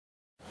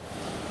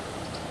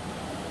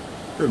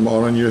Good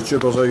morning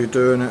YouTubers, how you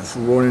doing? It's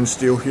Ronan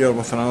Steele here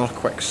with another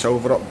quick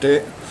silver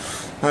update.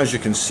 As you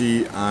can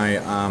see, I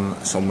am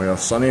somewhere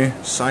sunny,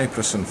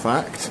 Cyprus in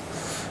fact.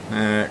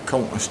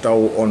 Currently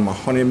still on my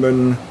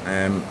honeymoon.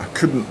 I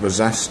couldn't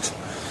resist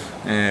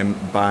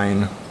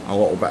buying a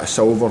little bit of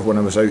silver when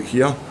I was out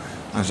here,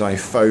 as I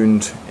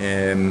found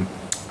a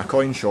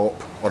coin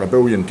shop or a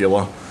bullion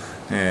dealer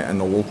in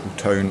the local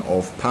town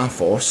of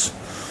Paphos.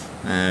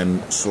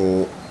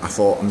 So I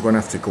thought I'm going to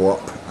have to go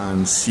up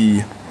and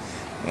see.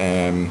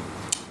 There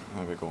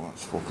we go,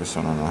 let's focus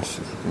on this,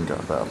 if we can get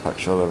a better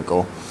picture. There we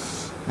go.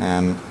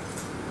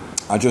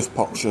 I just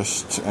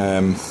purchased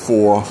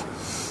 4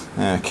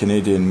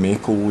 Canadian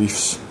maple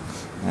leafs.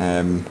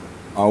 I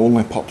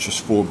only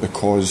purchased 4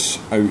 because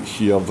out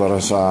here there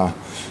is a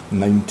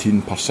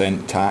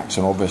 19% tax,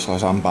 and obviously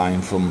as I'm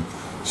buying from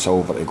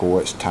silver to go,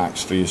 it's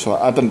tax free, so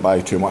I didn't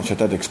buy too much. I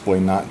did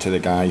explain that to the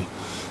guy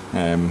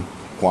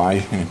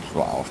why.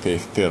 Well, okay,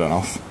 fair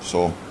enough,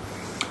 so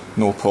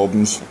no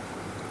problems.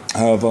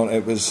 However,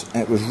 it was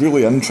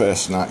really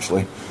interesting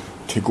actually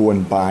to go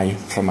and buy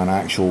from an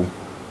actual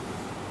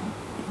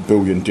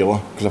bullion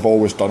dealer, because I've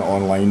always done it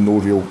online, no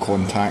real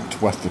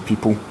contact with the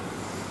people,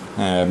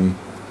 and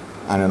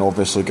then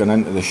obviously going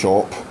into the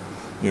shop,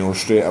 you know,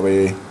 straight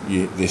away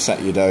they sit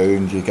you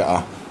down, you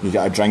get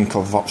a drink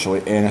of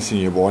virtually anything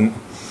you want,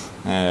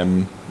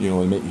 you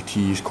know, they make you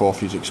teas,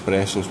 coffees,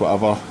 espressos,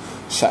 whatever,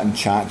 sit and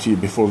chat to you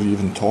before they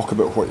even talk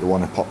about what you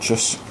want to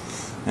purchase.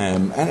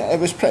 And it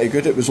was pretty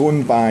good. It was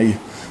owned by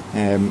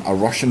a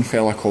Russian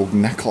fella called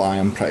Nikolai.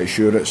 I'm pretty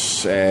sure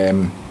it's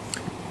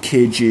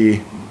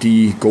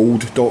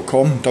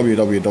kjdgold.com,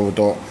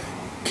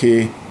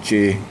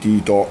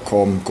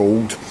 www.kjd.com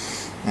gold,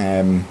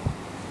 and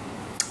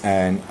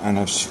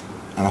I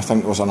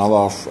think there was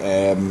another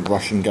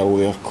Russian girl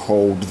there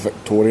called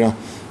Victoria.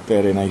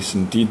 Very nice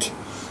indeed.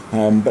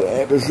 But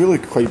it was really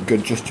quite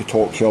good just to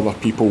talk to other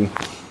people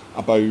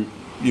about,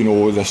 you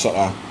know, the sort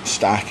of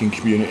stacking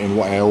community and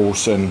what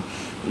else, and,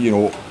 you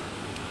know,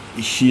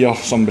 hear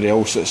somebody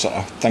else that sort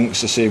of thinks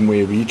the same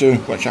way we do,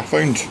 which I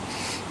found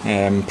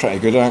pretty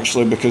good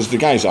actually, because the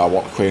guys I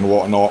work with and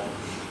whatnot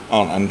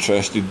aren't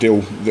interested.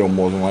 They'll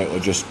more than likely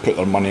just put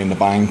their money in the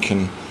bank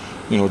and,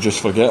 you know, just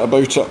forget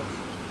about it.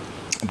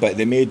 But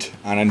they made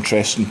an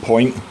interesting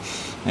point,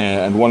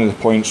 and one of the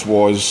points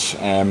was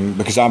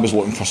because I was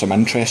looking for some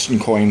interesting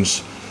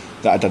coins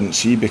that I didn't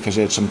see, because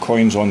they had some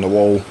coins on the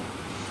wall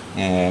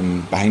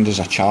behind us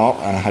a chart,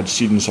 and I had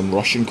seen some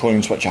Russian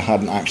coins which I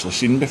hadn't actually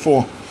seen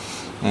before,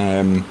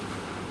 and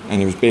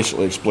he was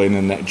basically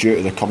explaining that due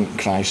to the current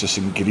crisis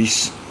in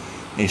Greece,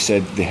 he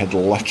said they had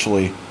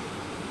literally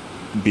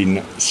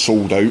been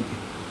sold out.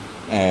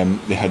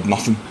 They had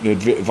nothing, they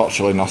had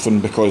virtually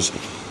nothing, because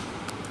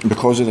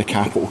of the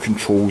capital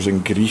controls in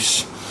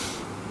Greece,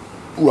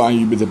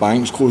 right, with the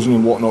banks closing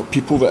and whatnot.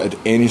 People that had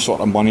any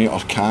sort of money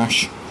or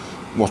cash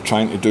were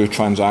trying to do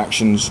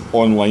transactions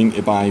online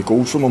to buy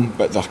gold from them,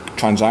 but their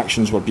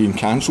transactions were being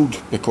cancelled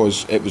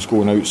because it was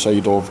going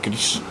outside of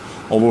Greece.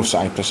 Although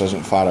Cyprus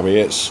isn't far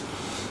away, it's,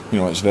 you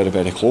know, it's very,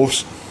 very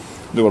close.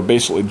 They were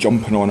basically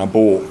jumping on a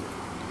boat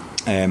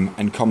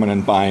and coming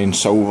and buying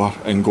silver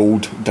and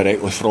gold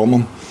directly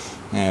from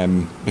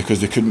them, because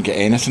they couldn't get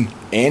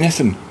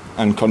anything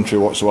in country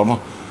whatsoever.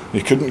 They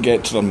couldn't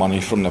get to their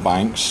money from the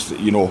banks,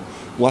 you know.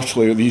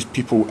 Literally these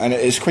people, and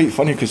it's quite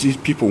funny because these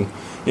people,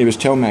 he was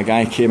telling me a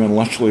guy came and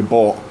literally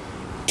bought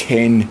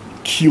 10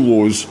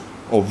 kilos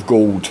of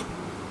gold.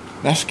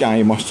 This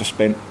guy must have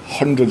spent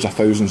hundreds of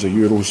thousands of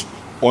euros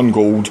on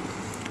gold,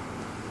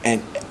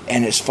 and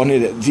it's funny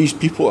that these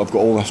people that have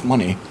got all this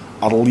money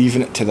are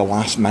leaving it to the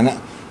last minute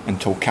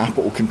until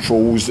capital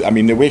controls. I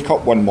mean, they wake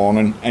up one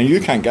morning and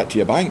you can't get to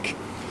your bank.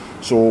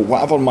 So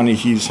whatever money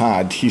he's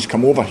had, he's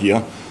come over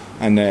here,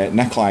 and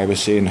Nikolai was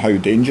saying how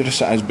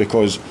dangerous it is,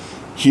 because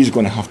he's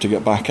going to have to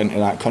get back into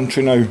that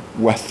country now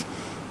with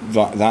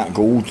that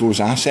gold, those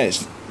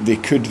assets. They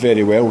could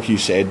very well, he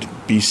said,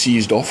 be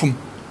seized off him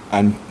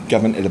and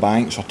given to the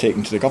banks or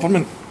taken to the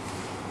government.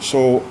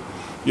 So,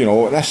 you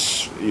know,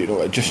 this, you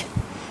know, it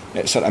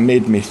sort of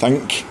made me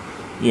think,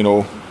 you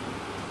know,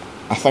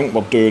 I think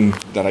we're doing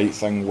the right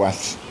thing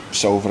with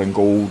silver and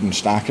gold and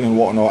stacking and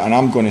whatnot, and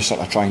I'm going to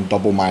sort of try and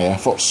double my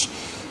efforts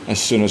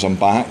as soon as I'm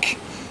back,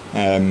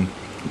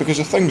 because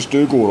if things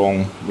do go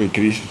wrong with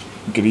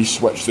Greece,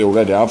 which they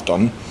already have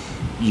done,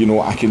 you know,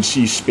 I can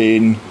see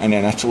Spain and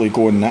then Italy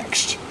going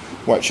next,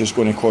 which is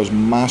going to cause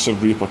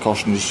massive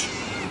repercussions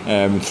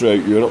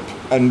throughout Europe,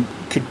 and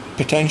could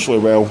potentially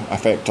well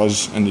affect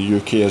us in the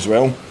UK as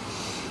well.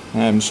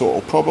 So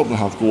it'll probably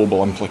have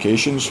global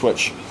implications,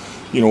 which,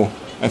 you know,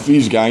 if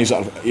these guys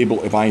that are able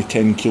to buy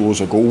 10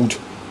 kilos of gold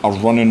are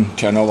running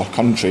to another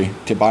country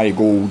to buy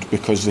gold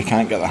because they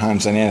can't get their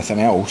hands on anything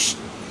else,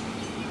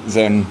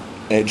 then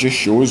it just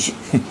shows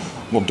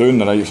we're doing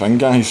the right thing,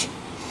 guys.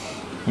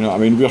 You know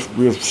what I mean?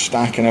 We're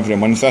stacking every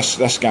month.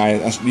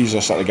 These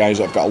are sort of guys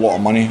that have got a lot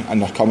of money,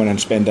 and they're coming and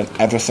spending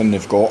everything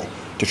they've got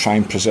to try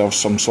and preserve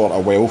some sort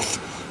of wealth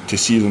to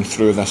see them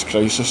through this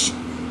crisis.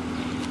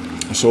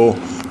 So,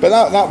 but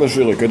that was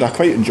really good. I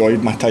quite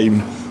enjoyed my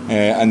time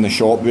in the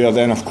shop there.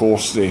 Then of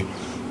course they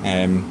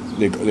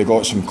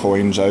got some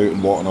coins out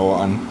and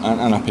whatnot,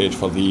 and I paid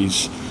for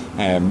these.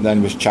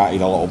 Then we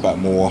chatted a little bit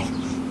more,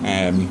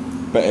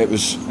 but it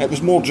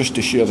was more just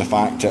to share the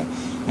fact that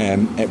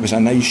it was a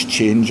nice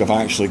change of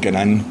actually going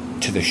in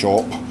to the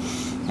shop,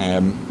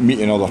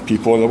 meeting other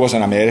people. There was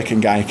an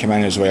American guy come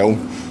in as well.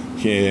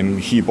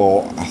 He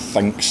bought, I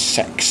think,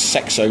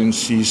 six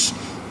ounces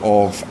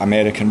of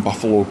American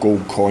Buffalo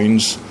gold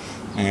coins,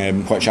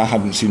 which I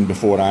hadn't seen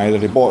before either.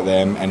 He bought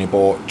them, and he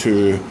bought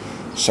 2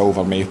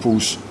 silver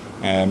maples,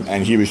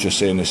 and he was just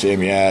saying the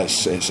same. Yeah,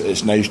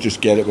 it's nice,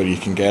 just get it where you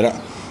can get it.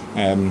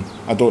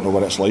 I don't know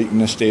what it's like in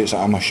the States.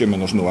 I'm assuming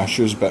there's no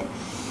issues, but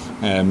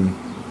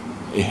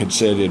he had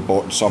said he'd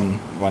bought some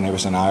when he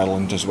was in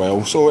Ireland as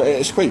well. So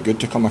it's quite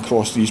good to come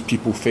across these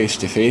people face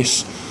to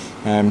face,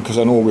 because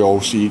I know we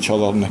all see each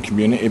other in the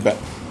community, but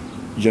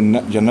you're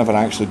never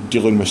actually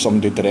dealing with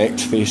somebody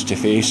direct face to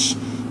face,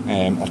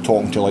 or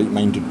talking to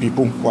like-minded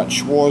people,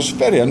 which was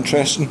very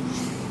interesting.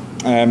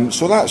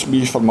 So that's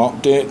me for my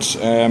update.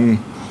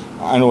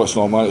 I know it's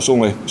not much.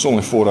 It's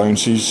only 4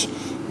 ounces.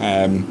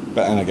 But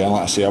then again,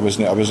 like I say, I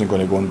wasn't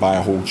going to go and buy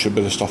a whole tube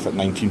of the stuff at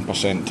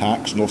 19%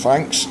 tax. No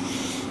thanks.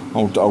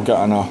 I'll get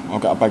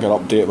a bigger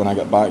update when I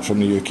get back from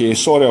the UK.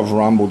 Sorry, I've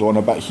rambled on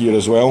a bit here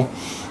as well,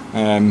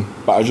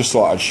 but I just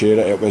thought I'd share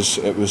it.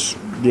 It was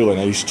really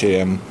nice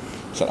to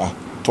sort of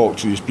talk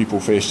to these people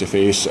face to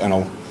face, and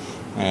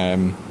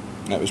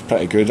it was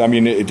pretty good. I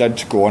mean, he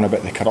did go on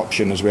about the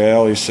corruption as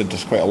well. He said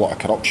there's quite a lot of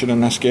corruption in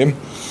this game.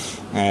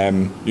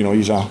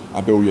 He's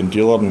a bullion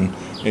dealer, and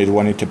he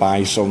wanted to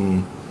buy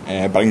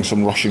bring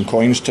some Russian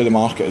coins to the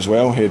market as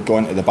well. He had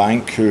gone to the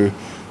bank who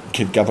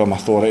could give him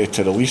authority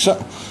to release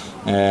it,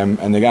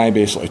 and the guy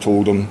basically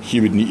told him he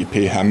would need to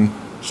pay him,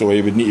 so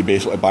he would need to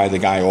basically buy the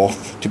guy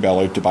off to be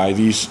allowed to buy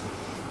these,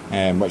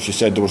 which he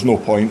said there was no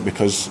point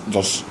because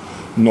there's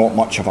not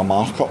much of a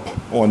markup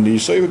on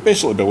these, so he would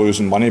basically be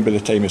losing money by the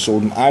time he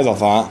sold them. Either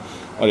that,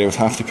 or he would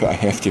have to put a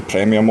hefty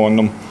premium on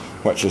them,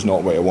 which is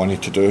not what he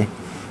wanted to do.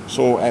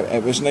 So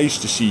it was nice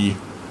to see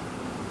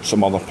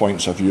some other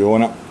points of view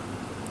on it.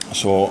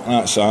 So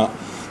that's that.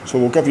 So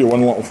we'll give you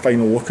one little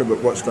final look at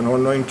what's going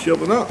on around here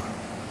with that.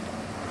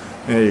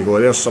 There you go,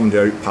 there's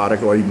somebody out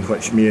paragliding,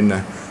 which me and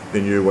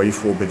the new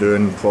wife will be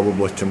doing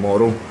probably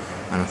tomorrow,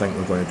 and I think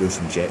we're going to do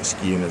some jet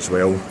skiing as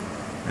well.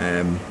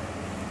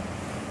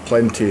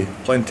 Plenty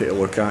to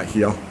look at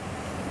here.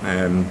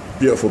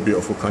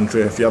 Beautiful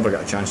country. If you ever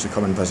get a chance to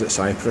come and visit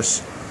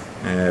Cyprus,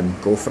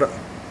 go for it.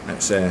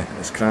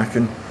 It's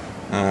cracking,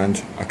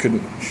 and I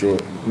couldn't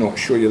not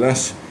show you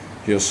this.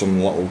 Here's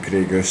some little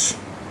grey goose.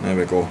 There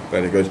we go,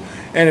 very good.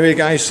 Anyway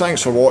guys,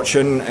 thanks for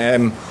watching.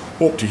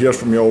 Hope to hear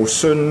from you all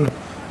soon,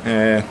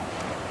 and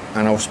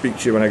I'll speak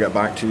to you when I get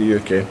back to the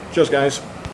UK. Cheers guys.